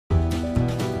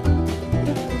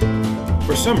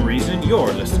For some reason,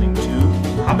 you're listening to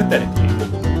Hypothetically.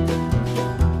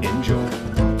 Enjoy.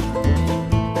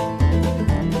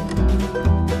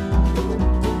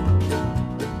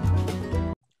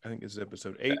 I think this is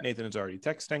episode 8. Nathan is already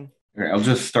texting. Okay, I'll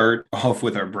just start off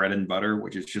with our bread and butter,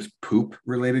 which is just poop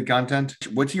related content.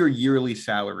 What's your yearly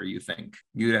salary you think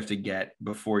you'd have to get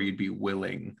before you'd be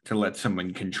willing to let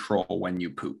someone control when you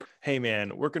poop? Hey,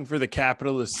 man, working for the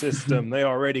capitalist system, they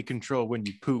already control when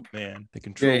you poop, man. They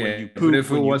control when you poop,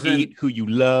 if it when you wasn't- eat, who you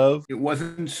love.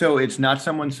 It's not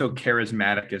someone so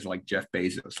charismatic as like Jeff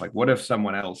Bezos. Like, what if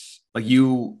someone else, like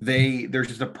there's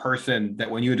just a person that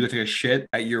when you would go take a shit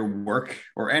at your work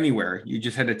or anywhere, you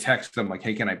just had to text them like,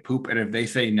 hey, can I poop? And if they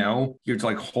say no, you have to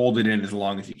like hold it in as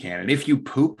long as you can. And if you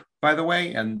poop, by the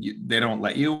way, and they don't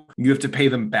let you, you have to pay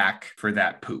them back for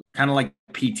that poop. Kind of like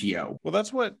PTO. Well,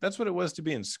 that's what it was to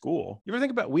be in school. You ever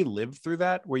think about, we lived through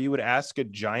that, where you would ask a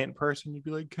giant person, you'd be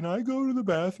like, can I go to the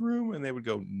bathroom? And they would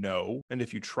go, no. And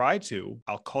if you try to,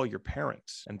 I'll call your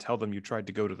parents and tell them you tried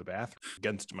to go to the bathroom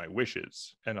against my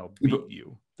wishes, and I'll beat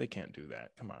you. They can't do that.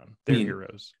 Come on. They're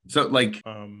heroes. So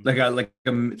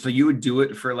so you would do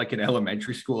it for like an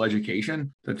elementary school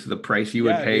education? That's the price you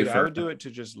would pay for? I would do it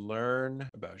to just learn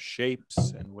about shapes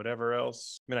and whatever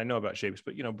else. I mean, I know about shapes,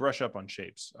 but brush up on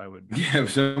shapes. I would. Yeah,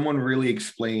 if someone really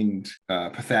explained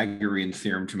Pythagorean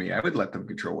theorem to me, I would let them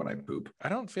control when I poop. I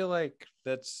don't feel like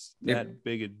that's that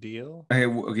big a deal.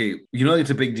 Okay, it's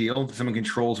a big deal. Someone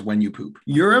controls when you poop.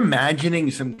 You're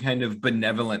imagining some kind of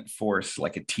benevolent force,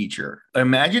 like a teacher.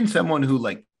 Imagine someone who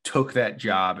like took that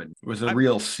job and was a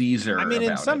real Caesar. I mean,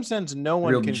 in some sense, no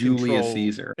one real can Julius control.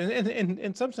 Caesar.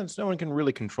 In some sense, no one can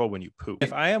really control when you poop.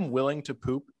 If I am willing to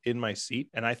poop in my seat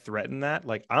and I threaten that,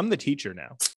 like, I'm the teacher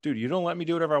now. Dude, you don't let me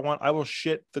do whatever I want, I will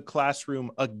shit the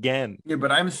classroom again. Yeah,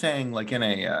 but I'm saying like in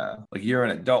a like you're an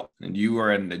adult and you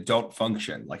are at an adult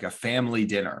function, like a family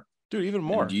dinner. Dude, even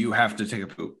more. Do you have to take a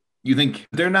poop? You think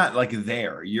they're not like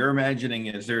there? You're imagining,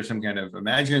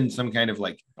 imagine some kind of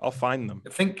like, I'll find them.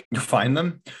 Think you find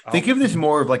them. Think of this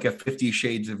more of like a 50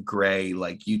 Shades of Grey.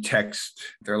 Like you text,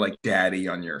 they're like daddy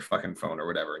on your fucking phone or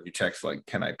whatever. And you text like,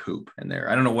 can I poop? And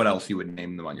I don't know what else you would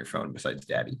name them on your phone besides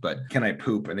daddy, but can I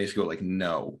poop? And they just go like,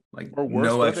 no, like, or worse,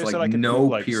 no, that's like no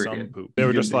poop, like, period. Some poop. They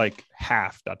were just like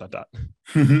half ... Yeah,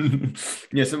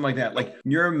 something like that. Like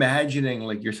you're imagining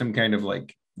like you're some kind of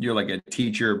like, you're like a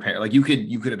teacher, parent. Like you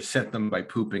could upset them by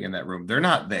pooping in that room. They're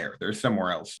not there. They're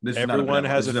somewhere else. Everyone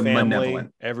has a family.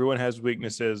 Everyone has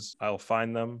weaknesses. I'll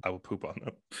find them. I will poop on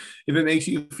them. If it makes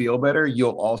you feel better,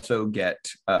 you'll also get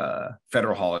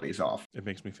federal holidays off. It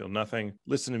makes me feel nothing.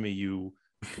 Listen to me, you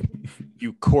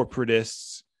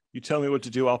corporatists. You tell me what to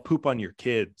do. I'll poop on your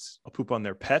kids. I'll poop on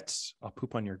their pets. I'll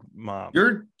poop on your mom.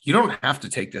 You don't have to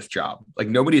take this job. Like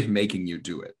nobody's making you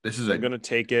do it. I'm going to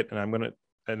take it, and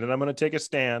then I'm going to take a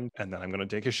stand, and then I'm going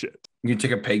to take a shit. You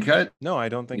take a pay cut? No, I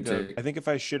don't think so. I think if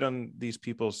I shit on these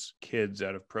people's kids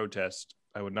out of protest,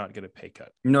 I would not get a pay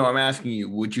cut. No, I'm asking you,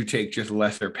 would you take just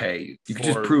lesser pay? You could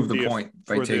just prove the point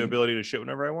by taking the ability to shit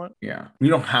whenever I want. Yeah. You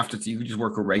don't have to. You could just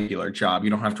work a regular job. You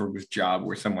don't have to work this job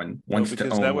where someone wants to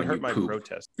own that would when hurt my poop.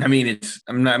 protest. I mean,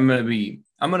 I'm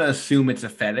going to assume it's a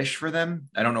fetish for them.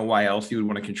 I don't know why else you would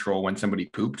want to control when somebody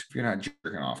pooped. If you're not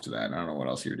jerking off to that, I don't know what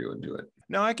else you're doing to it.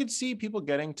 No, I could see people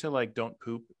getting to like don't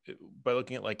poop by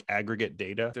looking at like aggregate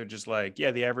data. They're just like,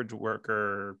 yeah, the average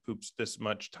worker poops this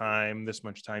much time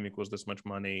equals this much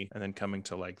money, and then coming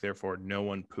to like, therefore no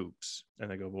one poops. And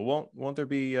they go, well, won't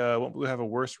we have a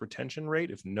worse retention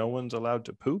rate if no one's allowed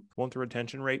to poop? Won't the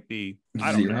retention rate be,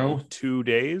 I don't know, 2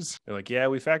 days? They're like, yeah,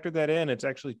 we factored that in. It's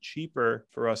actually cheaper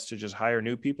for us to just hire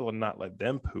new people and not let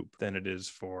them poop than it is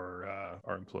for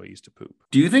our employees to poop.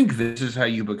 Do you think this is how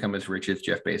you become as rich as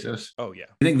Jeff Bezos? Oh, yeah.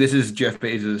 I think this is Jeff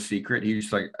Bezos' secret. He's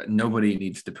just like, nobody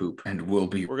needs to poop and we'll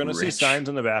be We're going to see signs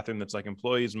in the bathroom that's like,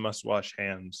 employees must wash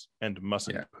hands and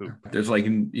mustn't poop. There's like,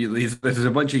 there's a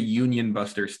bunch of union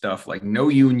buster stuff, like no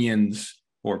unions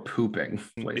or pooping.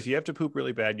 If you have to poop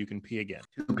really bad, you can pee again.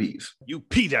 2 pees. You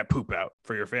pee that poop out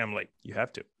for your family. You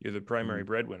have to. You're the primary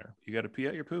breadwinner. You got to pee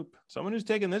out your poop. Someone who's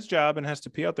taking this job and has to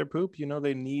pee out their poop,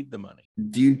 they need the money.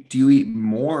 Do you eat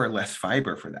more or less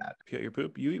fiber for that? Pee out your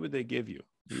poop? You eat what they give you.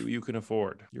 You can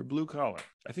afford. You're blue collar.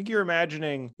 I think you're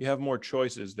imagining you have more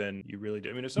choices than you really do.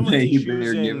 I mean, if someone's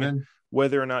choosing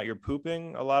whether or not you're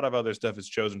pooping, a lot of other stuff is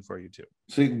chosen for you too.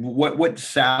 So what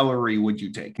salary would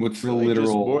you take? What's the literal?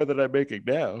 Just more than I'm making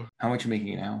now. How much are you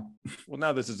making now? Well,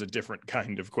 now this is a different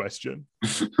kind of question.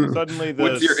 Suddenly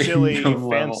the silly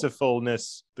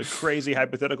fancifulness, the crazy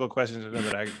hypothetical questions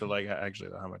that I like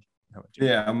actually how much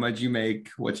How much you make?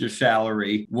 What's your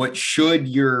salary? What should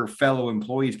your fellow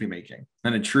employees be making?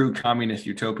 In a true communist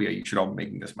utopia, you should all be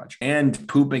making this much and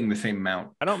pooping the same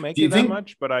amount. I don't make Do you it that think-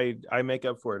 much, but I make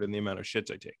up for it in the amount of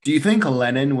shits I take. Do you think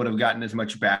Lenin would have gotten as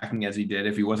much backing as he did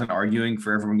if he wasn't arguing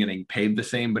for everyone getting paid the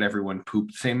same, but everyone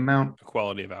pooped the same amount?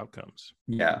 Equality of outcomes.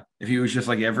 Yeah. If he was just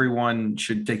like, everyone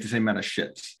should take the same amount of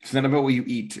shits. It's not about what you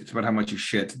eat. It's about how much you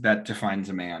shit. That defines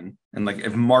a man. And like,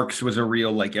 if Marx was a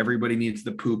real, like, everybody needs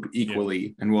to poop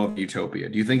equally and we'll have utopia.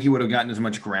 Do you think he would have gotten as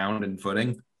much ground and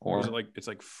footing? Or is it like, it's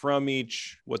like from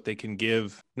each what they can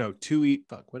give. No, to eat.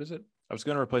 Fuck, what is it? I was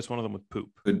going to replace one of them with poop.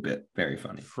 good bit. Very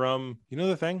funny. From, you know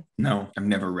the thing? No, I've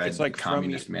never read It's like the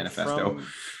Communist Manifesto.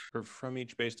 From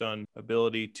each based on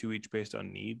ability, to each based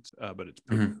on needs. But it's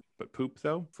poop. But poop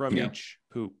though, from each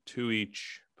poop, to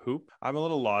each poop. I'm a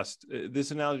little lost.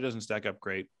 This analogy doesn't stack up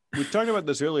great. We talked about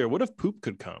this earlier. What if poop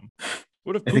could come?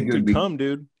 What if poop could come,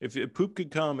 dude? If poop could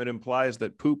come, it implies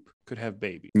that poop could have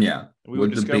babies. Yeah. And we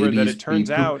would discover that it turns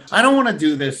out. I don't want to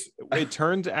do this. It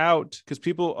turns out, because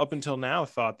people up until now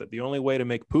thought that the only way to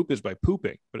make poop is by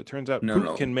pooping, but it turns out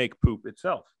poop can make poop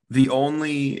itself. The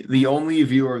only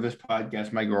viewer of this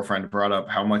podcast, my girlfriend, brought up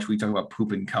how much we talk about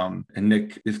poop and cum. And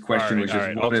Nick, his question was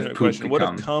just, what if poop could what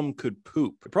cum? if cum could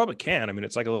poop? It probably can. I mean,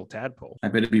 it's like a little tadpole. I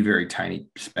bet it'd be very tiny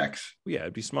specks. Yeah,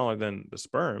 it'd be smaller than the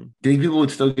sperm. Do you think people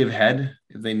would still give head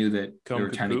if they knew that Cum there were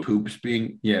could tiny poop? poops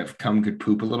being, if cum could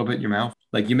poop a little bit in your mouth?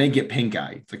 Like, you may get pink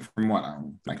eye. It's like, from what?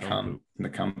 My cum, the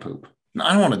cum poop. No,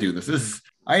 I don't want to do this.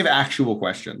 I have actual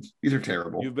questions. These are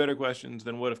terrible. You have better questions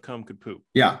than what if cum could poop?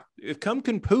 Yeah. If cum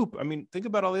can poop, I mean, think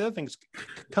about all the other things.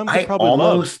 Cum I could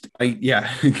probably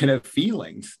it can have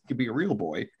feelings. It could be a real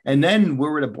boy. And then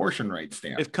where would abortion rights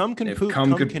stand? If cum can if poop,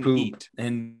 cum could can poop eat.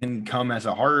 and cum has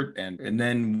a heart, and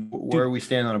then where we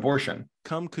stand on abortion?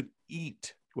 Cum could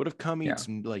eat. What if cum eats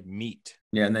like meat?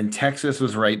 Yeah, and then Texas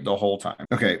was right the whole time.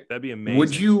 Okay. That'd be amazing.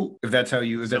 Would you, if that's how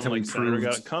we Senator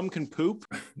proved? cum can poop,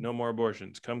 no more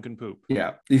abortions. Cum can poop.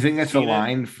 Yeah. Do you think that's the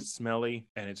line? It's smelly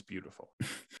and it's beautiful.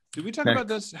 Did we talk about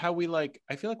this? How we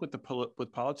I feel like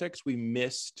with politics, we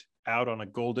missed out on a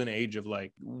golden age of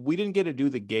we didn't get to do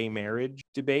the gay marriage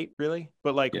debate really,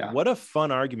 but what a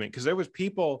fun argument. Because there was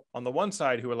people on the one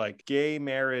side who were like, gay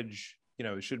marriage,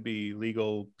 it should be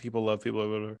legal. People love people.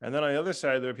 Whatever. And then on the other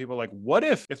side, there are people like, what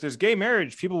if there's gay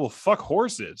marriage, people will fuck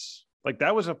horses? Like,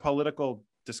 that was a political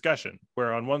discussion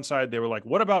where on one side they were like,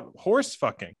 what about horse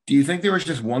fucking? Do you think there was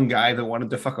just one guy that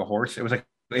wanted to fuck a horse? It was like,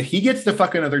 if he gets to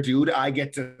fuck another dude, I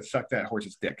get to suck that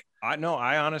horse's dick. I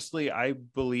honestly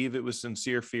believe it was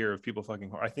sincere fear of people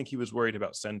fucking. I think he was worried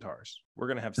about centaurs. We're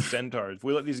going to have centaurs. If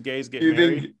we let these gays get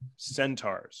married,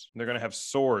 centaurs. They're going to have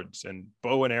swords and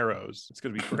bow and arrows. It's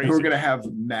going to be crazy. We're going to have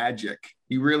magic.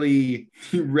 He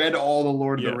read all the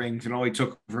Lord of the Rings, and all he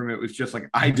took from it was just like,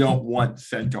 I don't want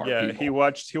centaur people. He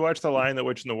watched The Lion, the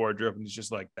Witch, and the Wardrobe, and he's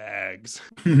just like, bags.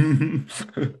 Once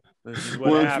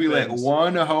we let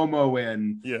one homo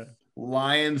in,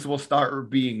 lions will start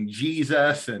being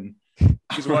Jesus. And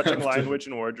he's watching Lion, Witch,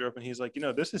 and Wardrobe, and he's like,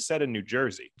 this is set in New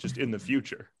Jersey, just in the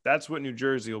future. That's what New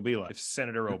Jersey will be like if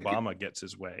Senator Obama gets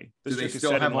his way. Do they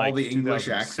still have all the English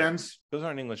accents? Those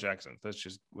aren't English accents. That's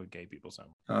just what gay people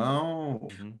sound. Oh,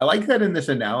 I like that in this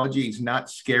analogy. He's not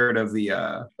scared of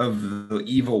the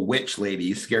evil witch lady.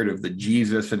 He's scared of the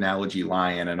Jesus analogy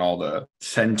lion and all the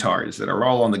centaurs that are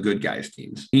all on the good guys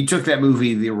teams. He took that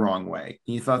movie the wrong way.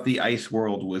 He thought the ice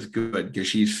world was good because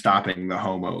she's stopping the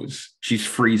homos. She's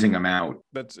freezing them out.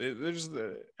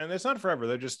 And it's not forever.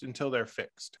 They're just until they're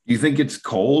fixed. Do you think it's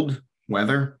cold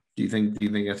weather? Do you think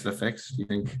that's the fix? Do you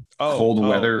think cold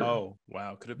weather? Oh,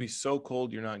 wow. Could it be so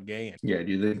cold you're not gay? Yeah.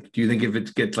 Do you think if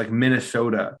it gets like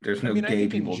Minnesota, there's no gay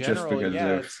people just because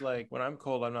it's like when I'm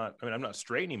cold, I'm not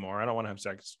straight anymore. I don't want to have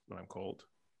sex when I'm cold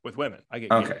with women. I get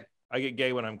gay. Okay. I get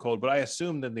gay when I'm cold, but I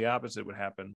assume that the opposite would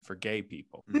happen for gay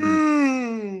people.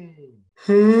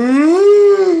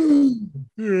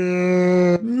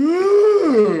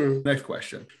 Next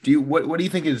question. What do you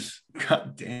think is,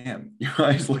 God damn, your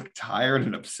eyes look tired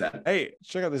and upset. Hey,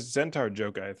 check out this centaur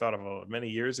joke I thought of many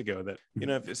years ago that,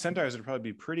 if centaurs would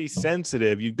probably be pretty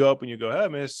sensitive. You'd go up and you go, hey,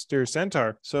 Mr.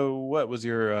 Centaur. So what was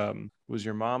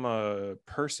your mom a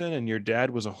person and your dad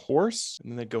was a horse?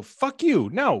 And then they'd go, fuck you.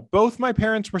 No, both my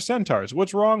parents were centaurs.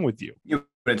 What's wrong with you?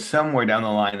 But somewhere down the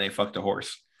line, they fucked a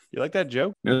horse. You like that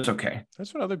joke? It's okay.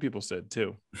 That's what other people said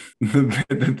too.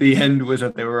 The end was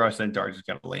that they were a centaurs. It's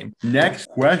kind of lame. Next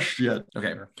question.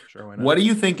 Okay. Sure, why not? What do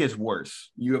you think is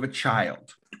worse? You have a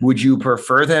child. Would you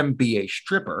prefer them be a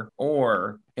stripper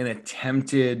or an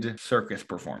attempted circus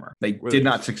performer? They did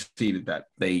not succeed at that.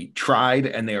 They tried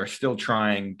and they are still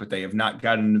trying, but they have not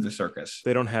gotten into the circus.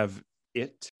 They don't have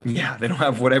it. Yeah, they don't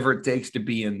have whatever it takes to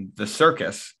be in the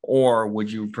circus. Or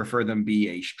would you prefer them be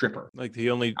a stripper? Like he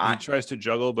tries to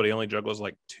juggle, but he only juggles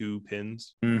like 2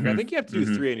 pins. Mhm, I think you have to do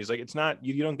mhm. 3, and he's like, it's not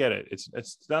you don't get it.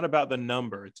 It's not about the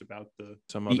number. It's about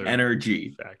some The other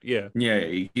energy. fact. Yeah. Yeah,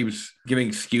 he was giving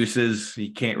excuses. He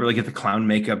can't really get the clown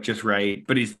makeup just right,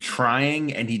 but he's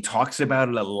trying, and he talks about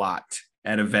it a lot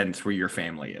at events where your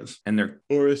family is. And they're,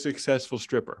 Or a successful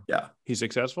stripper. yeah, He's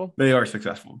successful. they are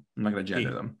successful. I'm not going to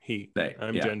gender them.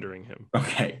 I'm Yeah. gendering him.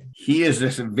 Okay. He is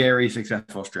just a very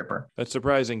successful stripper. That's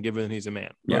surprising given he's a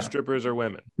man. Yeah. Most strippers are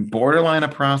women. Borderline a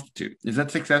prostitute. Is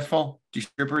that successful?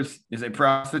 Is a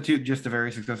prostitute just a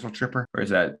very successful stripper? Or is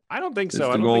that I don't think It's so.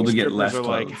 the I don't goal think to get strippers less are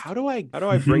like, clothes. how do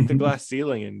I break the glass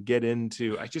ceiling and get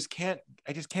into I just can't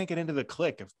get into the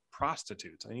clique of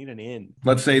prostitutes. I need an in.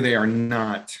 let's say they are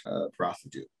not a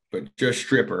prostitute, but just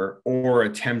stripper or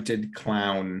attempted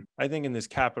clown? I think in this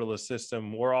capitalist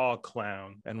system, we're all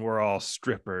clown and we're all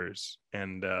strippers.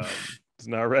 And it's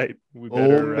not right. We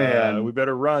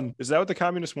better run. Is that what the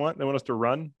communists want? They want us to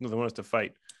run? No, they want us to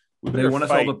fight. They want us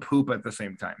all to poop at the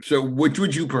same time. So which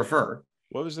would you prefer?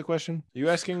 What was the question? Are you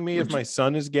asking me if my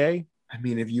son is gay? I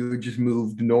mean, if you just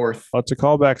moved north. Lots of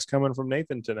callbacks coming from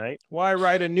Nathan tonight. Why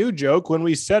write a new joke when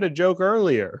we said a joke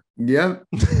earlier? Yeah.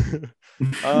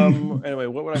 Anyway,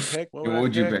 what would I pick? What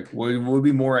would you pick? What would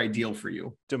be more ideal for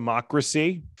you?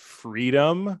 Democracy,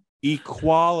 freedom,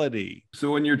 equality.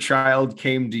 So when your child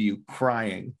came to you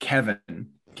crying, Kevin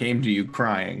came to you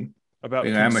crying about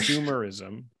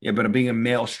consumerism. But being a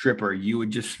male stripper, you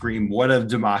would just scream, "What of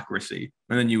democracy?"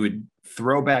 And then you would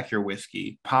throw back your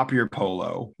whiskey, pop your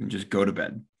polo, and just go to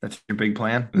bed. That's your big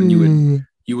plan. And then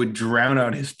you would drown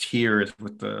out his tears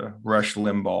with the Rush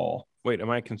Limbaugh. Wait, am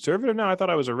I conservative now? I thought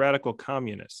I was a radical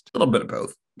communist. A little bit of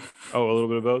both. Oh, a little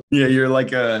bit of both? Yeah, you're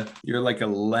like a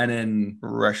Lenin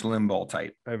Rush Limbaugh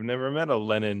type. I've never met a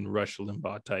Lenin Rush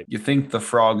Limbaugh type. You think the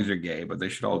frogs are gay, but they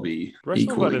should all be Rush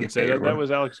equally Limbaugh didn't say gay. that. That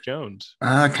was Alex Jones.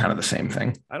 Kind of the same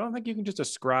thing. I don't think you can just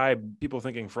ascribe people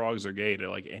thinking frogs are gay to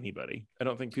like anybody. I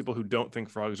don't think people who don't think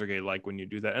frogs are gay like when you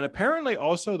do that. And apparently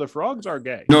also the frogs are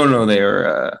gay. No, they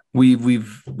are. We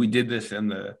did this in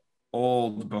the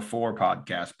old before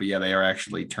podcast, but yeah, they are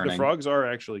actually turning. The frogs are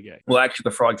actually gay. Well, actually,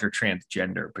 the frogs are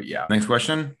transgender, but yeah. Next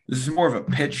question. This is more of a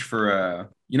pitch for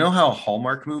you know how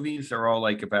Hallmark movies are all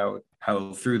like about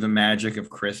how through the magic of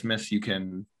Christmas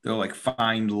they'll like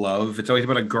find love. It's always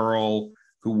about a girl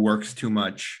who works too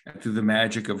much. And through the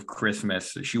magic of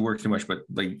Christmas, she works too much, but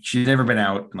like she's never been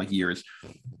out in like years.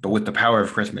 But with the power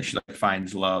of Christmas, she like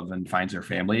finds love and finds her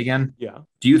family again. Yeah.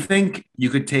 Do you think you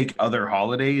could take other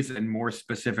holidays, and more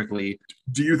specifically,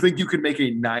 do you think you could make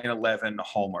a 9/11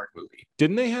 Hallmark movie?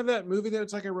 Didn't they have that movie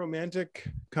that's like a romantic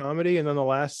comedy? And then the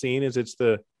last scene is it's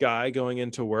the guy going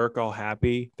into work all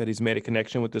happy that he's made a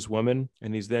connection with this woman.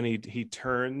 And he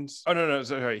turns. Oh, no,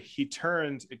 sorry. He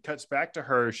turns. It cuts back to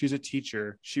her. She's a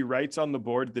teacher. She writes on the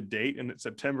board the date, and it's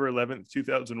September 11th,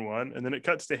 2001. And then it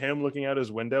cuts to him looking out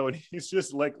his window, and he's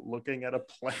just like looking at a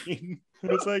plane.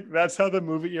 It's like, that's how the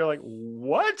movie, you're like,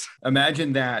 what?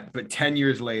 Imagine that, but 10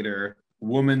 years later,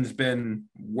 woman's been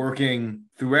working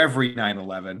through every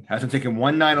 9/11, hasn't taken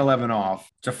one 9/11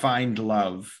 off to find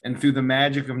love. And through the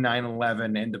magic of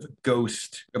 9/11 and of a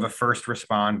ghost of a first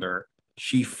responder,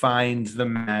 she finds the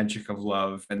magic of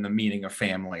love and the meaning of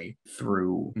family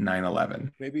through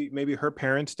 9/11. Maybe her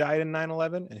parents died in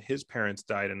 9/11 and his parents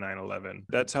died in 9/11.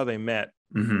 That's how they met.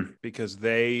 Mm-hmm. Because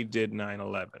they did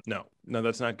 9/11. No,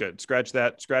 that's not good. Scratch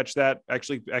that.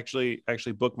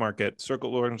 Actually bookmark it.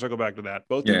 We're gonna circle back to that.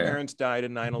 Both their parents died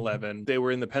in 9/11. They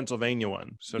were in the Pennsylvania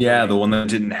one. So the one that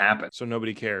didn't happen. So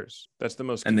nobody cares. That's the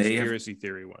most conspiracy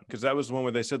theory one. Because that was the one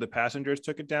where they said the passengers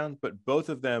took it down. But both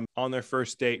of them on their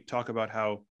first date talk about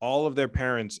how all of their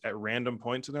parents at random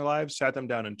points in their lives sat them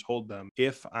down and told them,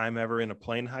 if I'm ever in a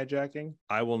plane hijacking,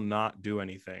 I will not do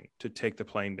anything to take the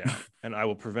plane down. And I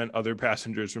will prevent other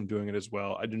passengers from doing it as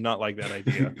well. I do not like that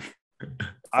idea.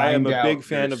 I am a big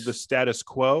fan of the status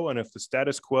quo. And if the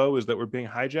status quo is that we're being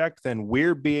hijacked, then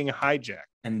we're being hijacked.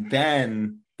 And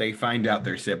then they find out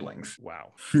they're siblings.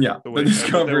 Wow. Yeah. This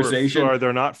conversation. Are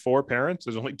there not 4 parents?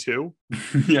 There's only 2?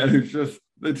 Yeah, there's just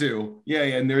the 2. Yeah.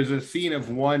 And there's a scene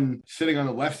of one sitting on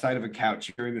the left side of a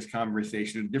couch during this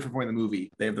conversation. At a different point in the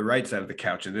movie, they have the right side of the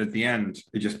couch. And at the end,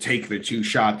 they just take the 2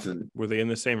 shots. And were they in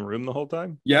the same room the whole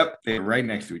time? Yep. They're right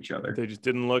next to each other. They just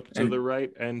didn't look to the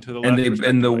right and to the left.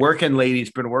 And the working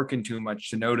lady's been working too much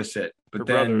to notice it. But her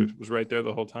then brother was right there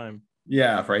the whole time.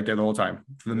 Yeah, right there the whole time.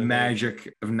 The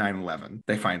magic of 9/11.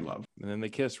 They find love. And then they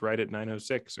kiss right at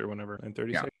 9:06 or whenever,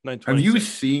 9:36. Yeah. 9:26. Have you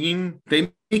seen,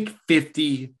 they make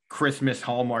 50 Christmas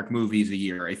Hallmark movies a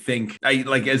year. I think,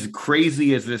 like as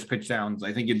crazy as this pitch sounds,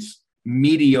 I think it's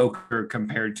mediocre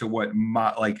compared to what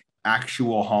like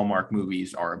actual Hallmark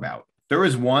movies are about. There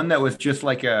was one that was just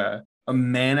like a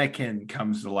mannequin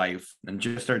comes to life and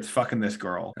just starts fucking this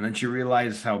girl. And then she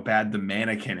realizes how bad the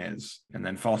mannequin is and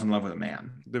then falls in love with a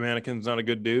man. The mannequin's not a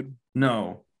good dude?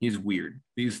 No, he's weird.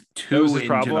 He's too into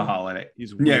problem? the holiday.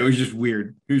 He's weird. Yeah, it was just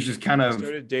weird. He was just kind of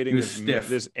started dating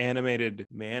this animated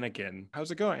mannequin.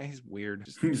 How's it going? He's weird.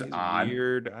 He's odd.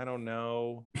 Weird. I don't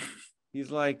know.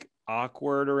 He's like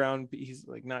awkward around. He's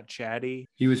like not chatty.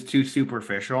 He was too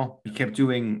superficial. He kept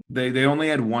doing. They only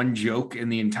had one joke in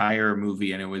the entire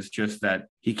movie, and it was just that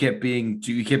he kept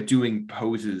doing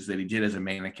poses that he did as a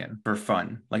mannequin for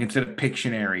fun. Like instead of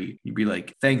Pictionary, he'd be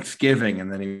like Thanksgiving, and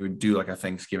then he would do like a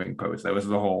Thanksgiving pose. That was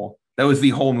the whole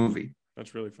movie.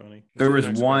 That's really funny. There was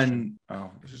one. Question.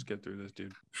 Oh, let's just get through this,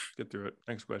 dude. Let's get through it.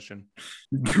 Next question.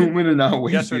 Do you want to know?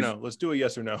 Yes or no? Let's do a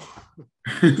yes or no.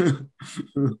 You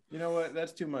know what?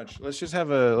 That's too much. Let's just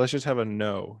have a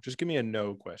no. Just give me a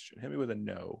no question. Hit me with a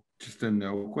no. Just a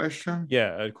no question?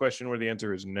 Yeah, a question where the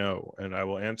answer is no, and I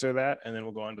will answer that, and then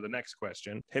we'll go on to the next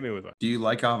question. Hit me with one. Do you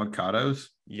like avocados?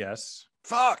 Yes.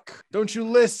 Fuck! Don't you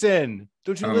listen?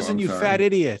 Don't you listen, you fat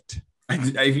idiot?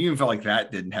 I even felt like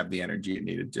that didn't have the energy it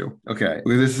needed to. Okay,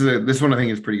 this one I think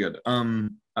is pretty good.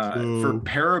 For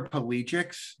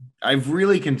paraplegics, I've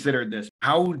really considered this.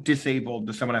 How disabled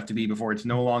does someone have to be before it's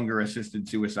no longer assisted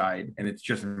suicide and it's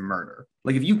just murder?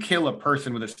 Like if you kill a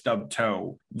person with a stubbed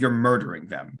toe, you're murdering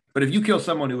them. But if you kill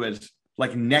someone who has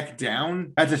like neck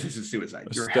down, that's assisted suicide.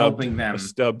 You're helping them.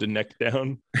 Stubbed a neck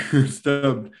down.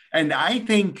 Stubbed. And I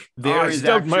think there is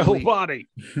stubbed my whole body.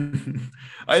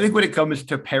 I think when it comes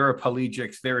to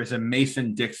paraplegics, there is a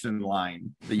Mason-Dixon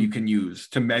line that you can use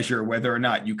to measure whether or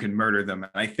not you can murder them.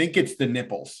 And I think it's the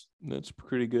nipples. That's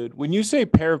pretty good. When you say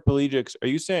paraplegics, are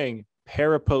you saying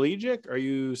paraplegic? Or are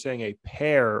you saying a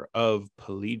pair of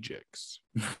plegics?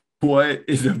 What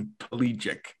is a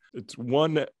plegic? It's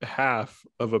one half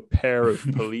of a pair of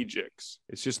plegics.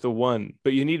 It's just the one,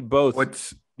 but you need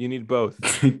both. You need both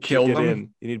to kill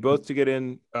them. You need both to get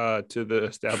in to the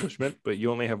establishment, but you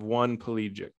only have one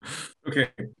plegic.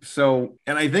 Okay, so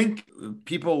and I think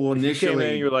people will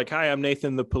initially. You're like, "Hi, I'm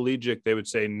Nathan the plegic." They would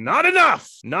say, "Not enough,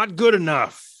 not good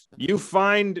enough." You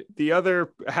find the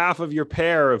other half of your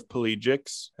pair of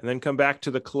plegics and then come back to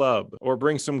the club or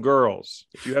bring some girls.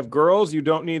 If you have girls, you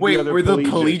don't need the other were the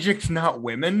plegics not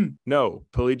women? No,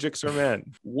 plegics are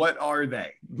men. What are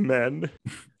they? Men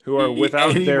who are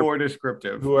without more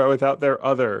descriptive. Who are without their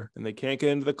other, and they can't get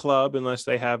into the club unless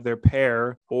they have their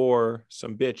pair or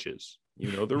some bitches.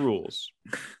 You know the rules.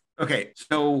 Okay,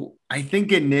 so I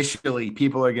think initially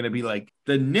people are going to be like,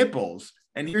 the nipples.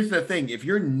 And here's the thing, if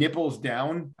your nipples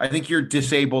down, I think you're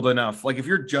disabled enough. Like if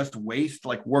you're just waist,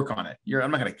 like work on it.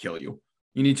 I'm not going to kill you.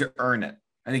 You need to earn it.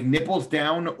 I think nipples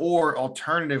down, or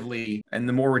alternatively, and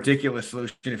the more ridiculous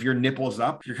solution, if your nipples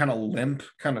up, you're kind of limp,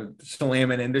 kind of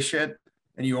slamming into shit.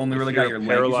 And you only really got your legs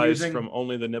paralyzed from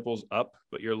only the nipples up,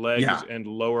 but your legs and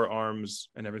lower arms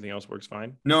and everything else works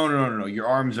fine. No. Your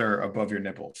arms are above your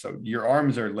nipples. So your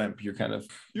arms are limp. You're kind of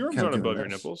your arms aren't above your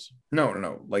nipples.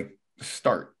 No. Like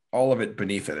start. All of it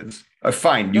beneath it is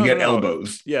fine. You get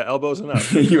elbows. Yeah, elbows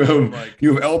enough. you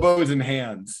have elbows and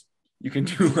hands. You can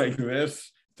do like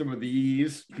this. Some of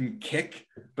these you can kick,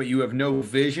 but you have no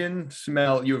vision,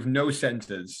 smell. You have no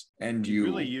senses, and you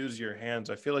really use your hands.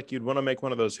 I feel like you'd want to make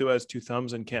one of those "who has two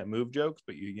thumbs and can't move" jokes,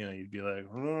 but you'd be like,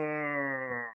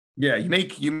 yeah,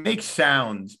 you make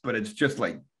sounds, but it's just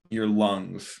like your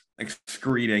lungs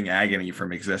excreting agony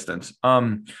from existence.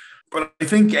 But I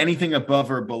think anything above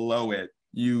or below it.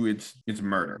 It's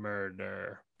murder.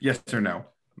 Murder. Yes or no?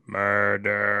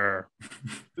 Murder.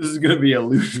 This is gonna be a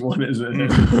loose one, isn't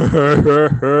it?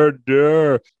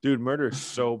 Murder. Dude, murder is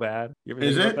so bad. You ever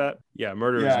think about that? Yeah,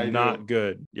 murder is not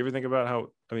good. You ever think about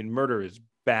murder is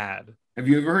bad. Have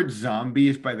you ever heard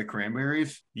Zombies by the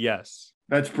Cranberries? Yes.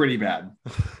 That's pretty bad.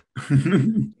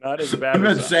 Not as bad. I'm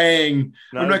not saying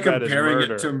I'm not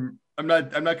comparing it to I'm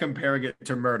not comparing it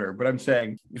to murder, but I'm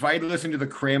saying if I had listened to the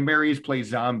Cranberries play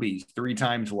Zombies 3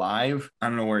 times live, I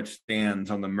don't know where it stands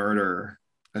on the murder.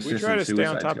 Can we try to stay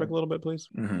on topic a little bit, please?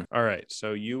 Mm-hmm. All right.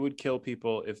 So you would kill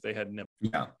people if they had nipples.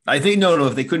 Yeah. I think no,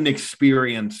 if they couldn't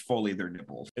experience fully their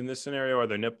nipples. In this scenario,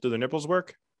 do their nipples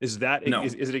work? Is that no.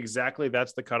 Is it exactly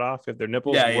that's the cutoff? If their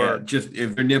nipples work? Yeah. Just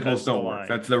if their nipples don't work.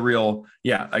 That's the real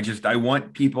I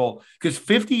want people, because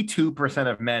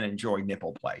 52% of men enjoy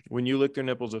nipple play. When you lick their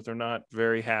nipples, if they're not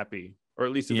very happy, or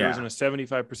at least if there isn't a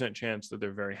 75% chance that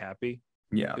they're very happy.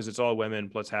 Yeah, because it's all women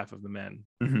plus half of the men.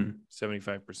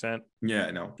 75%. Yeah,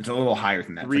 no, it's a little higher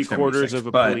than that. 3/4 of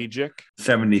a plegic.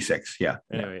 76. Yeah.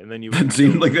 Anyway, and then you would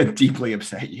seem like that deeply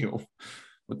upset you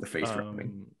with the face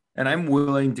rubbing. And I'm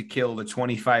willing to kill the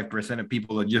 25% of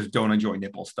people that just don't enjoy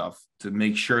nipple stuff to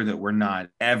make sure that we're not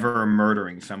ever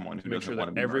murdering someone who Make doesn't sure want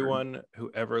to that be murdered. everyone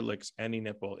who ever licks any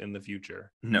nipple in the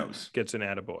future Knows. gets an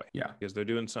attaboy. Yeah. Because they're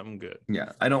doing something good.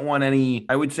 Yeah. I don't want any.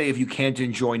 I would say if you can't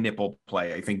enjoy nipple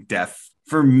play, I think death.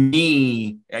 For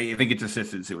me, I think it's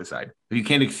assisted suicide. If you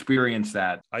can't experience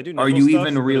that, I do. Are Nipple you stuff,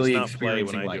 even but really it's not play when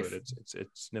experiencing I do life? it?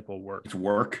 It's nipple work. It's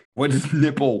work. What is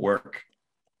nipple work?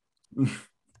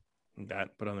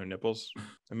 That put on their nipples.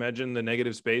 Imagine the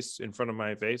negative space in front of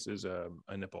my face is a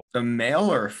nipple. A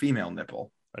male or a female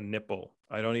nipple? A nipple.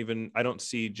 I don't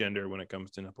see gender when it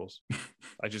comes to nipples.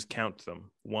 I just count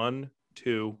them. 1,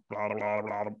 2, blah, blah,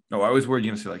 blah, blah. No, I was worried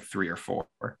you're gonna say like 3 or 4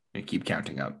 and keep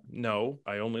counting up. No,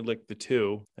 I only lick the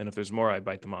 2, and if there's more, I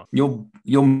bite them off. You'll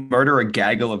murder a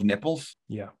gaggle of nipples?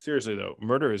 Yeah. Seriously though,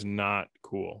 murder is not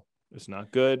cool. It's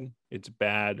not good. It's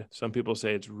bad. Some people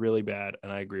say it's really bad, and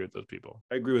I agree with those people.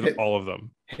 I agree with all of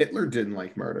them. Hitler didn't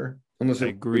like murder. Unless I it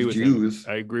agree was with Jews.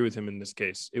 him. I agree with him in this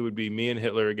case. It would be me and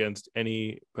Hitler against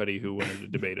anybody who wanted to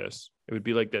debate us. It would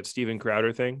be like that Steven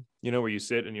Crowder thing, you know, where you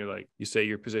sit and you're like, you say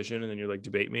your position and then you're like,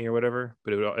 debate me or whatever.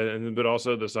 But but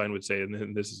also the sign would say, and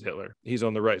then this is Hitler. He's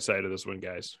on the right side of this one,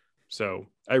 guys. So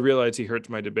I realize he hurts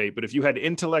my debate, but if you had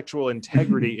intellectual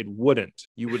integrity, it wouldn't.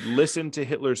 You would listen to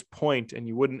Hitler's point and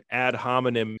you wouldn't ad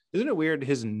hominem. Isn't it weird?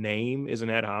 His name is an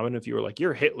ad hominem. If you were like,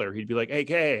 you're Hitler, he'd be like,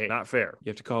 hey, not fair.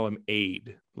 You have to call him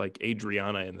Aid, like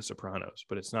Adriana in The Sopranos,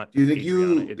 but it's not. Do you think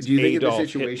Hitler. Do you think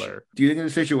in the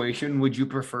situation, would you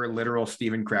prefer literal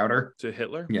Steven Crowder to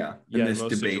Hitler? Yeah. Yeah, in this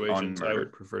most debate on situations, I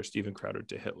would prefer Steven Crowder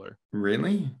to Hitler.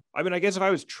 Really? I mean, I guess if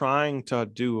I was trying to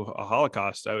do a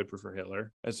Holocaust, I would prefer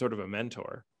Hitler as sort of a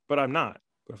mentor, but I'm not.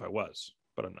 But if I was,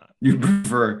 but I'm not. You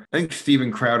prefer, I think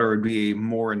Steven Crowder would be a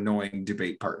more annoying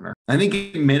debate partner. I think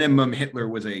at minimum Hitler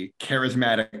was a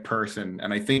charismatic person,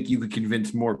 and I think you could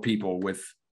convince more people with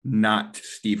not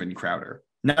Steven Crowder.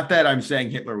 Not that I'm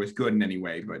saying Hitler was good in any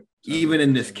way, but even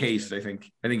in this case, I think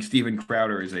Steven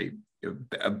Crowder is a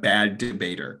bad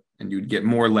debater, and you'd get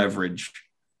more leverage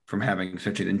from having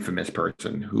such an infamous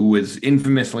person who was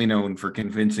infamously known for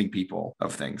convincing people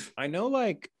of things. I know,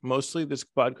 like, mostly this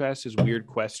podcast is weird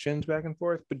questions back and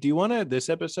forth, but do you want to, this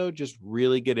episode, just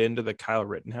really get into the Kyle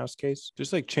Rittenhouse case?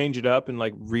 Just like change it up and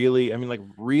like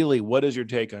really, what is your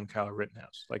take on Kyle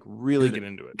Rittenhouse? Like really get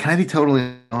into it. Can I be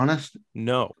totally honest?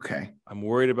 No. Okay. I'm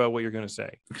worried about what you're going to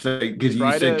say. Because you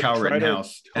said Kyle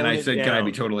Rittenhouse, and I said, can I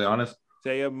be totally honest?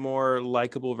 Say a more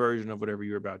likable version of whatever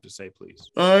you're about to say, please.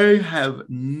 I have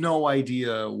no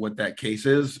idea what that case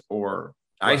is, or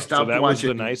I stopped watching. Was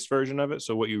the nice version of it.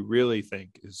 So what you really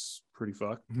think is pretty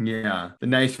fucked. Yeah. The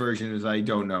nice version is I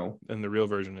don't know. And the real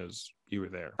version is you were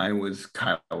there. I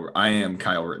am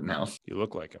Kyle Rittenhouse. You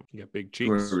look like him. You got big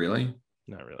cheeks. Really?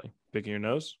 Not really. Picking your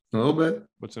nose? A little bit.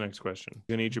 What's the next question?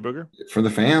 You gonna eat your booger? For the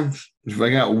fans. If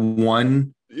I got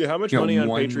one. Yeah, how much money on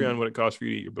Patreon would it cost for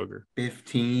you to eat your booger?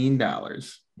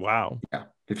 $15. Wow. Yeah,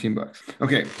 $15.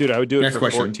 Okay. Dude, I would do it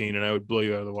for 14 and I would blow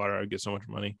you out of the water. I would get so much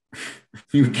money.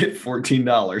 You would get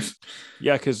 $14.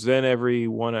 Yeah, because then every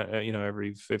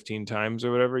 15 times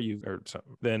or whatever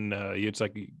it's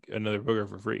like another booger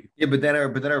for free. Yeah, but then our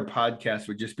podcast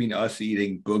would just be us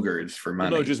eating boogers for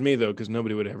money. Well, no, just me though, because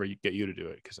nobody would ever get you to do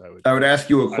it. Because I would ask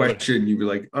you a question, you'd be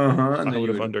like, and I would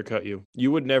have undercut you.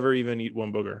 You would never even eat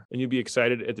one booger, and you'd be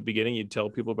excited at the beginning. You'd tell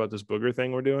people about this booger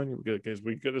thing we're doing because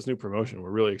we got this new promotion.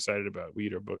 We're really excited about. We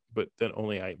eat our book, but then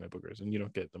only I eat my boogers, and you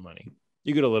don't get the money.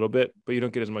 You get a little bit, but you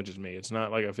don't get as much as me. It's not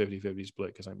like a 50-50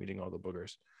 split because I'm eating all the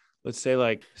boogers. Let's say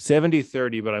like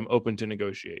 70-30, but I'm open to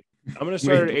negotiate. I'm going to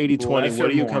start at 80-20.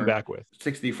 What do you come back with?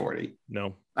 60-40.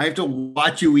 No. I have to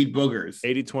watch you eat boogers.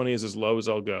 80-20 is as low as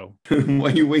I'll go.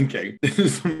 Why are you winking? This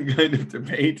is some kind of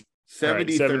debate.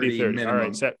 70-30 All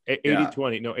right,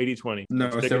 80-20. No, 80-20. No,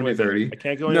 70-30. I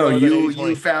can't go any lower than 80-20.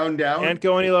 You found out. Can't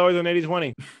go any lower than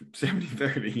 80-20.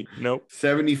 70-30. Nope.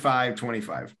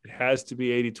 75-25. It has to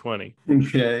be 80-20.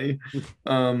 Okay.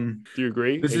 Do you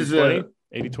agree? This 80-20? is a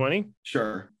 80-20?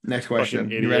 Sure. Next question.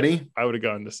 You ready? I would have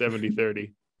gone to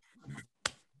 70-30.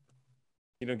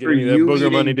 You don't get any of that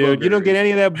booger money, dude. Boogers. You don't get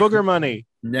any of that booger money.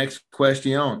 Next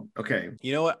question. Okay.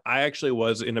 You know what? I actually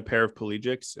was in a pair of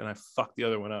Pelagics and I fucked the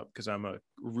other one up because I'm a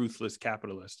ruthless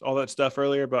capitalist. All that stuff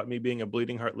earlier about me being a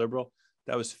bleeding heart liberal,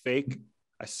 that was fake.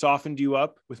 I softened you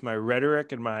up with my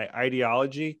rhetoric and my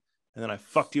ideology, and then I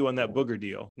fucked you on that booger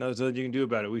deal. Now there's nothing you can do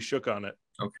about it. We shook on it.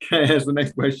 Okay. That's the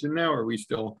next question now, or are we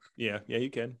still? Yeah, you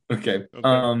can. Okay.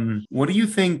 What do you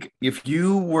think if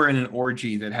you were in an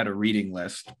orgy that had a reading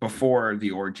list before the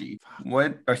orgy?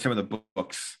 What are some of the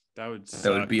books That would that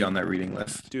would suck. be on that reading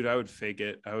list. Dude, I would fake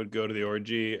it. I would go to the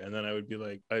orgy and then I would be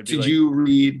like, Did you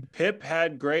read? Pip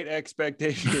had great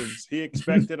expectations. He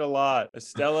expected a lot.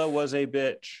 Estella was a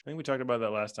bitch. I think we talked about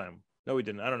that last time. No, we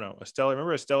didn't. I don't know. Estella,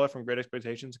 remember Estella from Great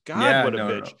Expectations? God, Yeah, what a no,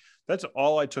 bitch. no. That's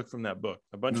all I took from that book.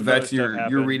 A bunch of That's other stuff your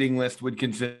happened. reading list would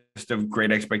consist of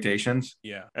Great Expectations.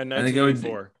 Yeah. And I think I would.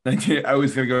 1984. I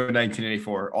was going to go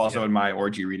 1984, also Yeah. in my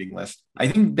orgy reading list. I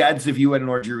think that's if you had an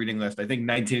orgy reading list. I think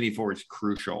 1984 is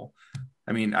crucial.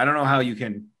 I mean, I don't know how you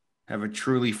can have a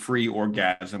truly free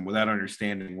orgasm without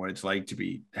understanding what it's like to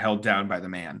be held down by the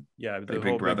man. Yeah, by the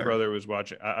whole Big Brother was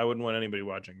watching. I wouldn't want anybody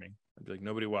watching me. I'd be like,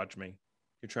 nobody watch me.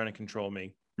 You're trying to control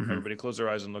me. Mhm. Everybody close their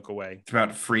eyes and look away. It's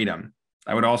about freedom.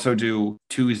 I would also do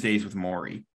Tuesdays with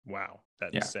Maury. Wow,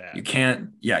 that's sad. You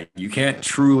can't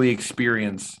truly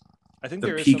experience I think the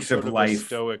there is some peaks sort of of a life.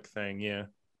 stoic thing. Yeah.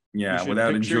 Yeah, You should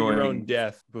without picture your own enjoying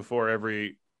death before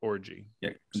every orgy.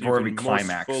 Yeah, So before you every can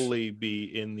climax. most fully be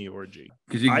in the orgy.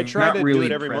 Because you're I try not to really do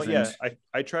it every present. moment. Yeah,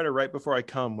 I try to right before I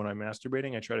come when I'm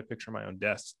masturbating. I try to picture my own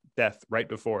death right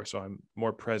before, so I'm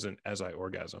more present as I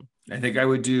orgasm. I think I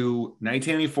would do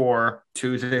 1984,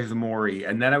 Tuesdays with Maury,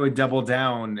 and then I would double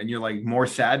down. And you're like, more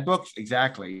sad books?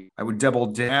 Exactly. I would double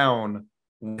down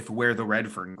with Where the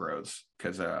Red Fern Grows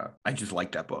because I just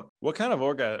like that book. What kind of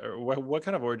what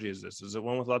kind of orgy is this? Is it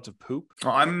one with lots of poop?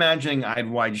 Well, I'm imagining Eyed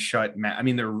Wide Shut. I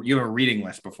mean, you have a reading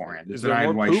list beforehand. Is It's an there Eyed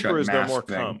more Wide poop Shut or is there mask more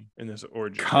thing. cum in this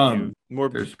orgy? Cum. More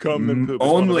There's cum than poop. It's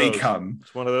one of only those. cum.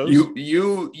 It's one of those.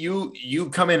 You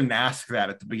come in and ask that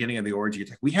at the beginning of the orgy.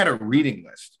 It's like, we had a reading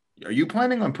list. Are you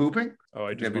planning on pooping? Oh,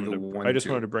 I just That'd be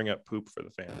wanted to bring up poop for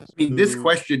the fans. I mean, this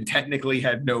question technically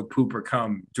had no poop or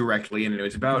cum directly in it. It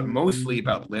was about mostly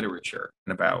about literature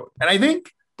and I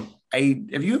think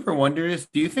have you ever wondered this?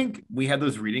 Do you think we had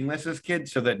those reading lists as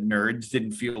kids so that nerds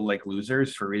didn't feel like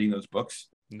losers for reading those books?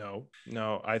 No.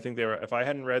 I think they were. If I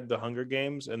hadn't read the Hunger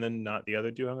Games and then not the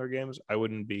other two Hunger Games, I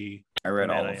wouldn't be. I read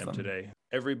the man all I of am them today.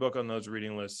 Every book on those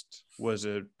reading lists was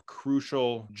a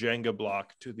crucial Jenga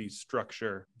block to the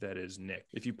structure that is Nick.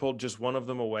 If you pulled just one of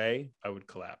them away, I would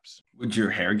collapse. Would your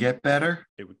hair get better?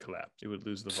 It would collapse. It would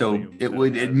lose the So volume. it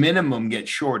would at minimum get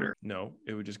shorter. No,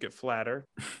 it would just get flatter.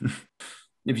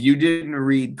 If you didn't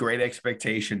read Great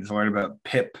Expectations, learn about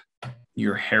Pip,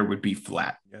 your hair would be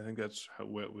flat. Yeah, I think that's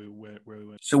where we went.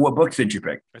 So what books did you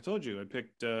pick? I told you I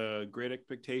picked Great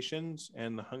Expectations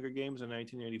and The Hunger Games in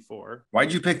 1984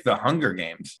 Why'd you pick The Hunger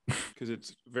Games? because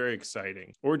it's very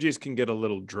exciting. Orgies can get a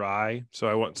little dry, so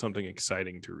I want something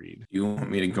exciting to read. You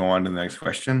want me to go on to the next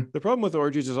question? The problem with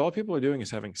orgies is all people are doing is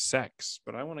having sex,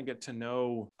 but I want to get to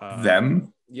know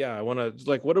Them? Yeah, I want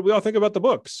to what do we all think about the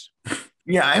books?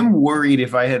 Yeah, I'm worried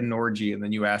if I had an orgy and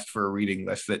then you asked for a reading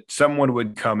list that someone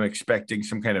would come expecting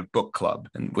some kind of book club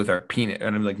and with our penis,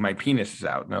 and I'm like, my penis is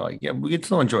out. And they're like, yeah, we can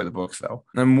still enjoy the books though.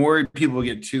 And I'm worried people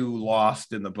get too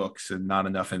lost in the books and not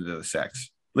enough into the sex.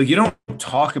 Like, you don't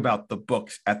talk about the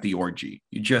books at the orgy.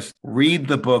 You just read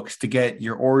the books to get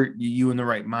you in the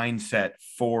right mindset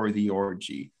for the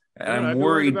orgy. And I'm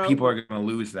worried people are going to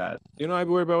lose that. You know, I'd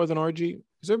be worried about with an orgy.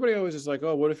 Because everybody always is like,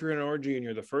 oh, what if you're in an orgy and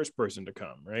you're the first person to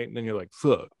come, right? And then you're like,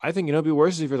 fuck. I think, it'd be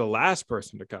worse if you're the last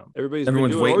person to come. Everyone's been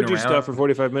doing orgy stuff for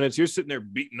 45 minutes. You're sitting there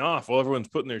beating off while everyone's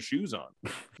putting their shoes on.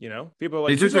 People are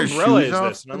like, whose umbrella is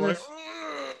this? And I'm like,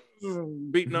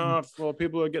 beating off while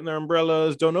people are getting their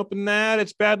umbrellas. Don't open that.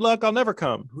 It's bad luck. I'll never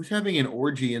come. Who's having an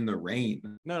orgy in the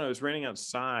rain? No, it's raining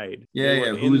outside.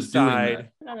 Yeah. Who's inside. doing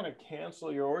that? You're not gonna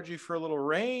cancel your orgy for a little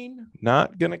rain.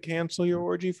 Not gonna cancel your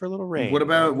orgy for a little rain. What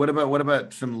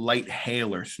about some light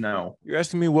hail or snow? You're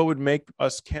asking me what would make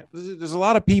us there's a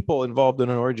lot of people involved in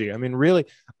an orgy. I mean, really,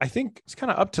 I think it's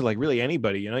kind of up to like really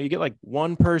anybody. You get like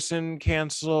one person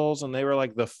cancels and they were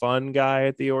like the fun guy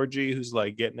at the orgy who's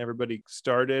like getting everybody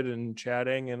started and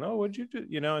chatting and what'd you do?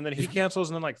 And then he cancels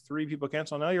and then like 3 people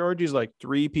cancel. Now your orgy's like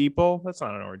 3 people. That's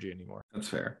not an orgy anymore. That's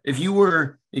fair. If you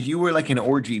were like an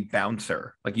orgy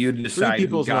bouncer, like you'd decide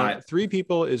 3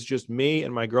 people is just me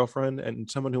and my girlfriend and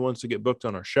someone who wants to get booked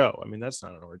on our show. I mean, that's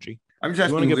not an orgy. I'm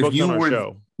just asking if you were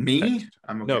show, me. text.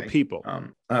 I'm okay. No, people.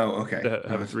 Okay. To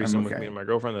have a threesome with me and my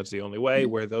girlfriend. That's the only way.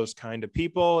 We're those kind of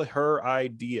people. Her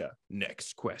idea.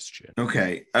 Next question.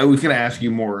 Okay. I was going to ask you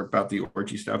more about the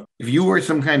orgy stuff. If you were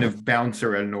some kind of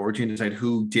bouncer at an orgy and decide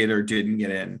who did or didn't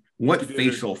get in, what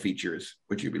facial features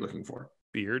would you be looking for?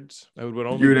 Beards. I would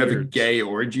only. You would have a gay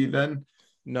orgy then?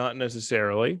 Not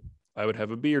necessarily. I would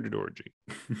have a bearded orgy.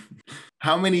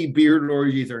 How many bearded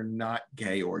orgies are not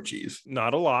gay orgies?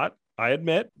 Not a lot. I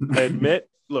admit.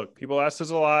 Look, people ask this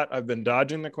a lot. I've been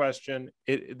dodging the question.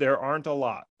 There aren't a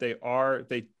lot. They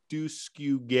do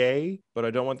skew gay, but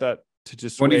I don't want that to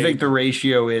just. What do you think the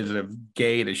ratio is of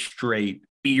gay to straight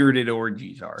bearded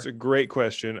orgies are. It's a great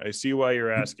question. I see why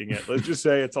you're asking it. Let's just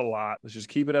say it's a lot. Let's just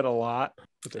keep it at a lot.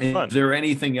 But they're fun. Is there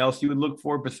anything else you would look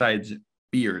for besides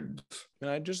beards? And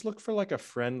I just look for like a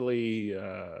friendly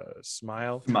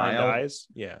smile, kind Smile? eyes.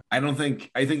 Yeah. I think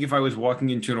if I was walking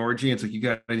into an orgy, it's like, you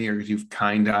got any because you have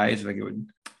kind eyes, I think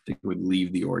it would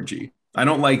leave the orgy. I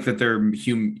don't like that they're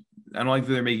human. I don't like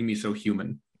that they're making me so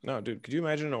human. No, dude, could you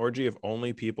imagine an orgy of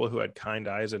only people who had kind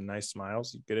eyes and nice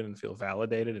smiles? You get in and feel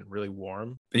validated and really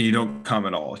warm. And you don't come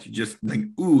at all. You just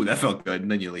think, ooh, that felt good,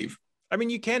 and then you leave. I mean,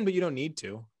 you can, but you don't need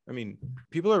to. I mean,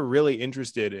 people are really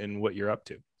interested in what you're up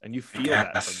to, and you feel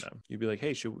that from them. You'd be like,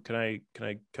 "Hey, can I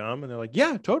come?" And they're like,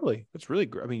 "Yeah, totally. That's really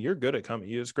great. I mean, you're good at coming.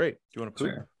 It's great. Do you want to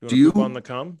poop? Sure. Do you want to poop on the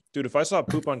cum, dude? If I saw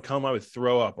poop on cum, I would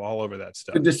throw up all over that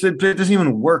stuff. It doesn't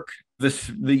even work. The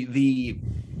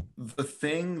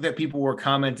thing that people were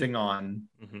commenting on,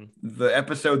 the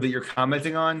episode that you're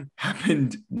commenting on,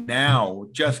 happened now.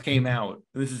 Just came out.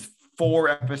 This is 4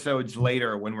 episodes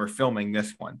later when we're filming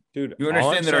this one. Dude, you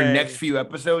understand that our next few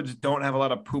episodes don't have a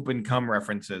lot of poop and cum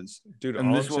references. Dude,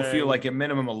 and this will feel like at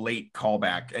minimum a late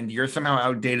callback, and you're somehow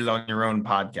outdated on your own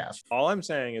podcast. All I'm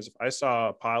saying is if I saw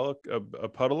a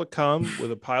puddle of cum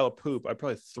with a pile of poop, I'd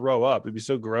probably throw up. It'd be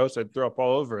so gross, I'd throw up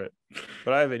all over it.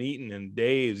 But I haven't eaten in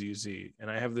days, you see,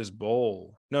 and I have this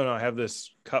bowl. No, I have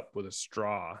this cup with a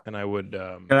straw, and I would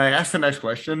Can I ask the next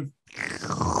question?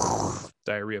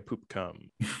 Diarrhea, poop,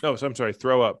 cum. No, so I'm sorry,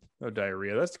 throw up. No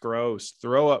diarrhea. That's gross.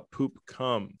 Throw up, poop,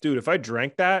 cum. Dude, if I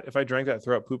drank that,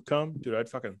 throw up, poop, cum, dude, I'd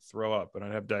fucking throw up and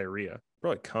I'd have diarrhea.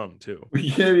 Probably cum too. I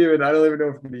don't even know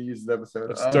if I'm going to use this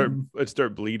episode. I'd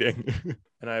start bleeding.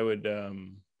 And I would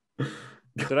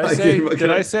Did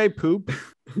I say poop?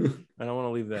 I don't want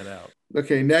to leave that out.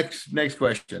 Okay, next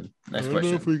question. I don't know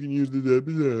if we can use this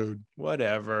episode.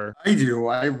 Whatever. I do.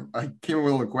 I came up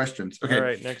with all the questions. Okay. All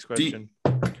right, next question.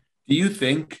 Do you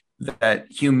think that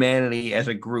humanity as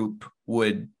a group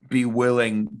would be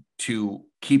willing to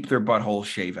keep their buttholes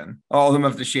shaven? All of them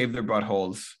have to shave their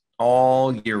buttholes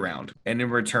all year round. And in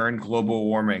return, global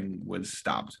warming was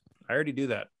stopped. I already do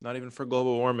that. Not even for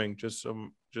global warming.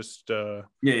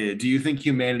 Yeah. Do you think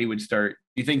humanity would start?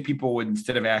 Do you think people would,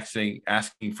 instead of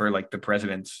asking for like the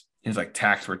president's his like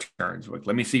tax returns, like,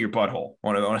 let me see your butthole. I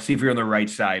want to see if you're on the right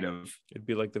side of. It'd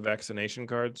be like the vaccination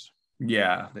cards.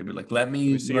 Yeah, they'd be like, let's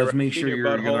make sure you're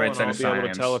on the right side of science. I'll be able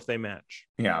to tell if they match.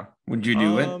 Yeah. Would you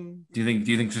do it? Do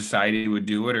you think society would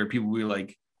do it, or people would be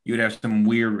like, you would have some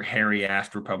weird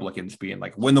hairy-assed Republicans being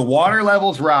like, when the water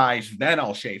levels rise, then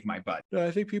I'll shave my butt. No,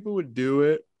 I think people would do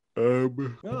it. No,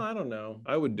 I don't know.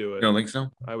 I would do it. You don't think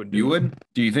so? I would do You would?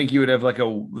 Do you think you would have like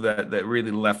that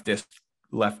really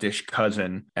leftish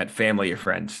cousin at family or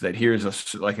friends that hears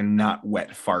a not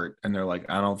wet fart and they're like,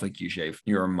 I don't think you shave.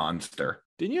 You're a monster.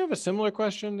 Didn't you have a similar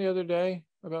question the other day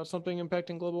about something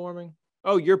impacting global warming?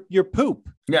 Oh, your poop.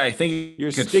 Yeah, I think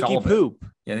your sticky poop.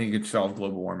 Yeah, I think you could solve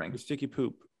global warming. Your sticky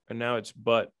poop. And now it's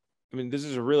butt. I mean, this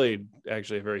is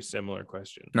actually a very similar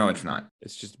question. No, it's not.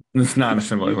 It's not a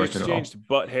similar question at all. Exchanged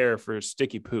butt hair for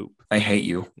sticky poop. I hate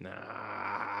you. Nah.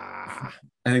 I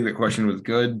think the question was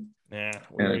good. Nah,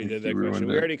 we already did that question.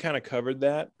 We already kind of covered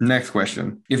that. Next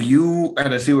question. If you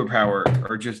had a superpower,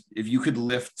 or just if you could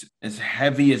lift as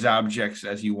heavy as objects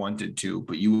as you wanted to,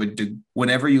 but you would,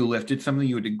 whenever you lifted something,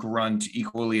 you would grunt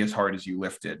equally as hard as you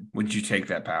lifted, would you take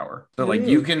that power? So like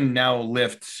you can now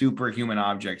lift superhuman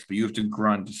objects, but you have to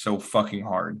grunt so fucking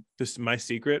hard. This is my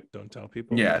secret. Don't tell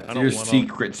people. Yeah, it's your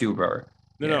secret superpower.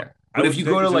 No. But if you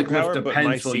go to like lift a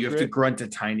pencil, you have to grunt a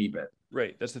tiny bit.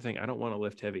 Right. That's the thing. I don't want to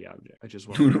lift heavy object. I just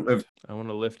want to I want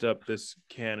to lift up this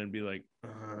can and be like,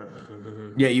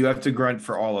 Yeah, you have to grunt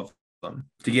for all of them.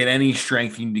 To get any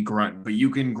strength, you need to grunt, but you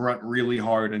can grunt really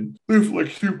hard and lift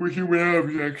like superhuman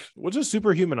objects. What's a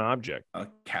superhuman object? A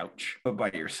couch, but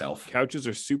by yourself. Couches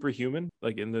are superhuman?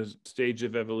 Like in the stage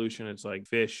of evolution, it's like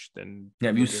fish, then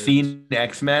have you seen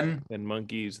X-Men? Then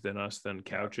monkeys, then us, then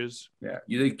couches. Yeah.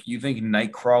 You think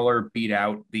Nightcrawler beat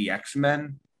out the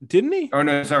X-Men? Didn't he? Oh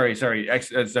no, sorry. The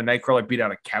Nightcrawler beat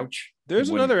out a couch. There's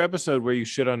another episode where you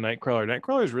shit on Nightcrawler.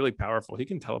 Nightcrawler is really powerful. He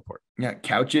can teleport. Yeah,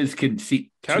 couches can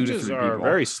see. Couches are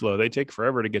very slow. They take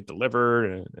forever to get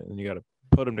delivered, and you got to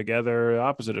put them together.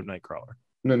 Opposite of Nightcrawler.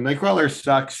 No, Nightcrawler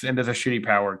sucks and has a shitty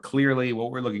power. Clearly, what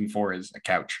we're looking for is a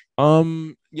couch.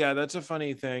 Yeah, that's a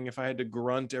funny thing. If I had to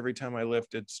grunt every time I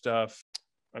lifted stuff,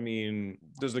 I mean,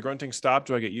 does the grunting stop?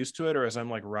 Do I get used to it, or as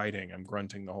I'm like riding, I'm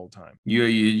grunting the whole time?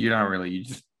 You're not really.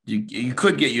 You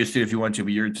could get used to it if you want to,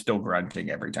 but you're still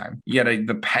grunting every time.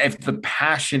 If the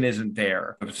passion isn't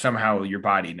there, somehow your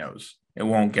body knows it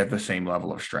won't get the same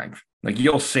level of strength. Like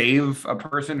you'll save a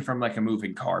person from like a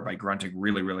moving car by grunting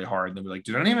really, really hard. And they'll be like,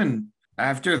 dude, I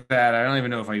After that, I don't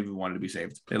even know if I even wanted to be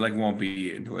saved. They like won't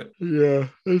be into it. Yeah,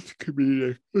 it's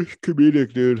comedic. It's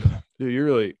comedic, dude. Dude, you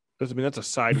really. That's a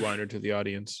sidewinder to the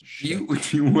audience. Do you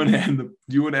want to end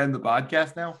the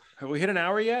podcast now? Have we hit an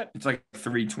hour yet? It's like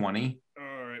 3:20.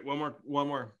 All right, one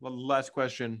more last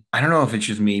question. I don't know if it's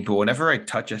just me, but whenever I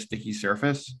touch a sticky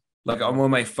surface, like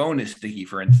when my phone is sticky,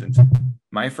 for instance,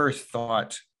 my first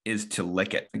thought is to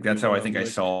lick it. Like that's how I think I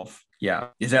solve. Yeah.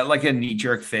 Is that like a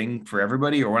knee-jerk thing for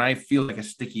everybody? Or when I feel like a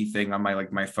sticky thing on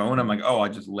my phone, I'm like, oh,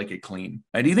 I'll just lick it clean.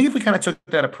 Do you think if we kind of took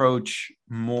that approach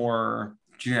more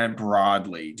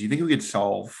broadly, do you think we could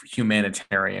solve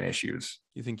humanitarian issues?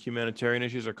 You think humanitarian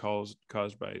issues are caused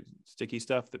by sticky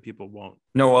stuff that people won't?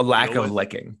 No, a lack of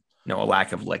licking. No, a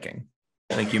lack of licking.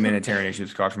 I think humanitarian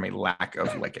issues caused from a lack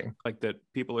of licking. Like that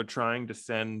people are trying to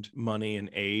send money and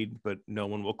aid, but no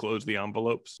one will close the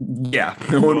envelopes. Yeah.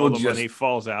 No one will just... money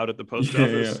falls out at the post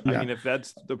office. Yeah. I mean, if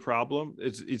that's the problem,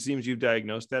 it seems you've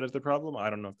diagnosed that as the problem. I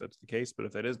don't know if that's the case, but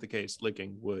if that is the case,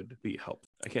 licking would be helpful.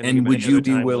 I can't. And would you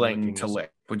be willing to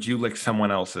lick? Would you lick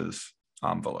someone else's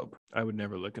envelope? I would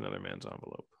never lick another man's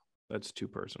envelope. That's too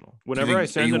personal. Whenever I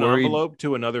send an envelope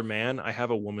to another man, I have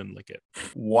a woman lick it.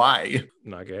 Why?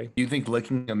 Not gay. Do you think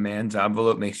licking a man's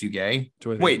envelope makes you gay?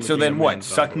 Wait, so then what?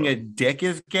 Sucking a dick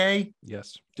is gay?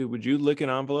 Yes. Dude, would you lick an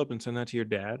envelope and send that to your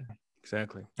dad?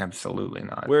 Exactly. Absolutely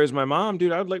not. Whereas my mom,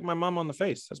 dude, I would lick my mom on the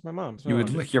face. That's my mom. You would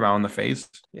lick your mom on the face?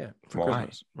 Yeah. For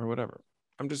Christmas or whatever.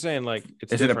 I'm just saying, like,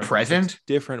 is it a present? It's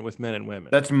different with men and women.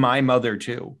 That's my mother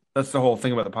too. That's the whole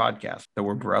thing about the podcast. That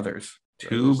we're brothers.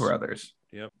 Two brothers.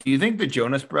 Yep. Do you think the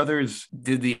Jonas Brothers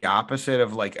did the opposite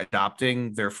of like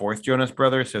adopting their fourth Jonas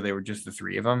brother? So they were just the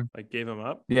three of them? Like gave them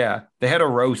up? Yeah. They had a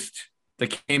roast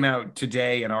that came out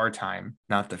today in our time,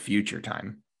 not the future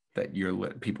time that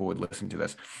people would listen to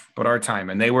this, but our time.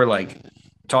 And they were like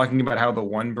talking about how the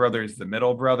one brother is the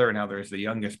middle brother and how there's the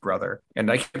youngest brother.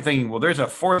 And I kept thinking, well, there's a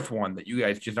fourth one that you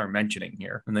guys just aren't mentioning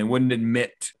here. And they wouldn't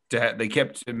admit to they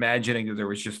kept imagining that there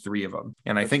was just three of them.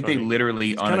 And I think they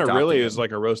literally kind of really is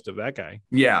like a roast of that guy.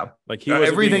 Yeah. Like he was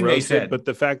everything roasted, they said. But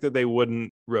the fact that they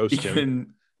wouldn't roast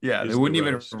him. Yeah, they wouldn't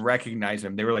even recognize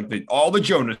him. They were like, all the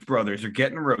Jonas brothers are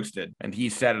getting roasted. And he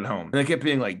sat at home. And they kept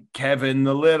being like, Kevin,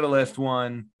 the littlest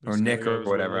one, or Nick or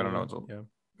whatever. I don't know.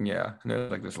 Yeah. And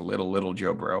there's like this little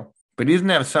Joe bro. But he doesn't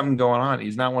have something going on.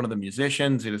 He's not one of the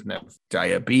musicians. He doesn't have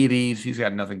diabetes. He's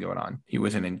got nothing going on. He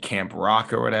wasn't in Camp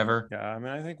Rock or whatever. Yeah, I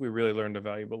mean, I think we really learned a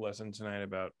valuable lesson tonight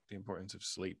about the importance of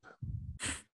sleep.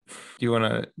 Do you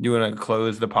wanna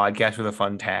close the podcast with a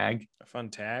fun tag? A fun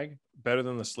tag? Better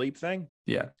than the sleep thing?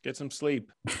 Yeah. Get some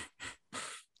sleep.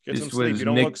 Get some sleep. You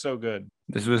don't look so good.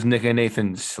 This was Nick and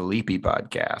Nathan's sleepy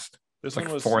podcast. This one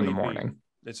was like 4 sleepy. in the morning.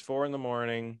 It's 4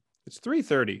 a.m. It's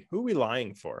 3:30. Who are we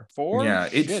lying for? 4? Yeah,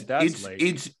 that's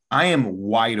late. I am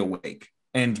wide awake.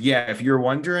 And yeah, if you're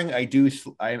wondering, I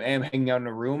am hanging out in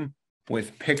a room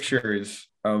with pictures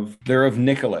of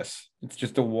Nicholas. It's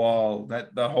just a wall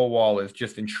that the whole wall is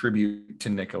just in tribute to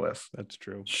Nicholas. That's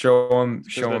true. Show him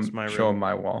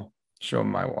my wall. Show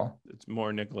him my wall. It's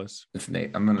more Nicholas. It's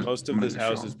Nate. Most of this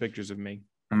house is pictures of me.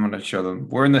 I'm gonna show them.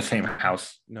 We're in the same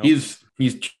house. No, he's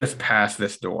just past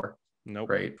this door. Nope.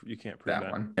 Right. You can't prove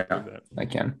that one. Yeah, that. I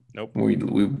can. Nope.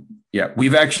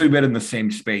 We've actually been in the same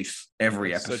space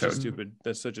every episode.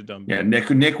 That's such a dumb. Yeah.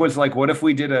 Nick was like, what if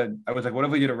we did a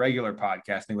regular podcast?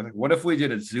 And he was like, what if we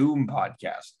did a Zoom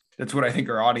podcast? That's what I think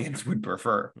our audience would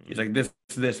prefer. He's like,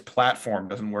 this platform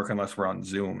doesn't work unless we're on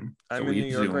Zoom. I'm in New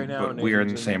York right now. But we're in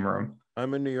the same room.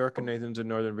 I'm in New York and Nathan's in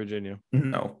Northern Virginia.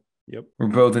 No. Yep. We're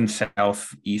both in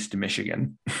Southeast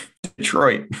Michigan.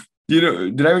 Detroit. Did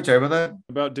I ever tell you about that?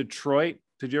 About Detroit?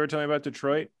 Did you ever tell me about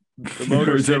Detroit? The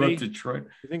Motor City? About Detroit?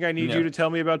 You think I need you to tell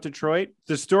me about Detroit?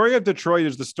 The story of Detroit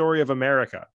is the story of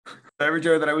America. Did I ever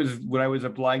tell you that when I was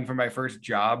applying for my first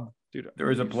job, dude, there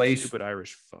was a place. Stupid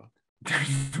Irish fuck.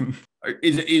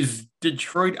 Is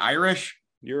Detroit Irish?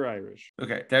 You're Irish.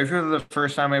 Okay. That was the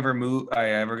first time I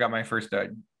ever got my first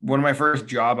one of my first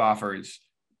job offers.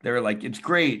 They were like, it's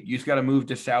great. You just got to move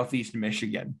to Southeast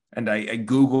Michigan. And I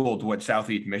Googled what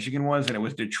Southeast Michigan was, and it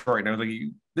was Detroit. And I was like,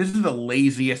 this is the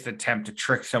laziest attempt to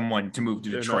trick someone to move to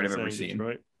Detroit I've ever seen.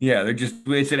 Detroit. Yeah,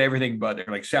 they said everything but. They're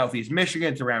like, Southeast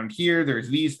Michigan, it's around here. There's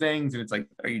these things. And it's like,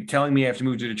 are you telling me I have to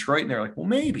move to Detroit? And they're like, well,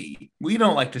 maybe. We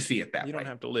don't like to see it that way. You don't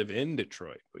have to live in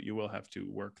Detroit, but you will have to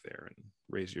work there and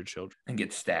raise your children. And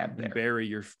get stabbed there. And bury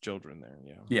your children there.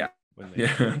 Yeah.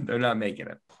 They're not making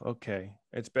it. Okay,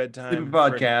 it's bedtime.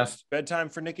 Podcast. Bedtime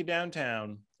for Nikki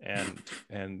Downtown and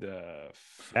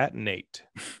Fat Nate.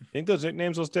 Think those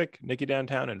nicknames will stick? Nikki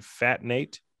Downtown and Fat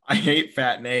Nate. I hate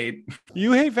Fat Nate.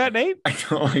 You hate Fat Nate? I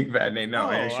don't like Fat Nate. No,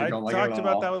 I actually don't like it talked at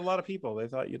about all. that with a lot of people. They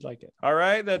thought you'd like it. All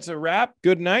right, that's a wrap.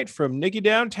 Good night from Nikki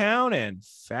Downtown and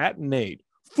Fat Nate.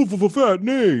 Fat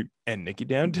Nate and Nikki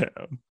Downtown.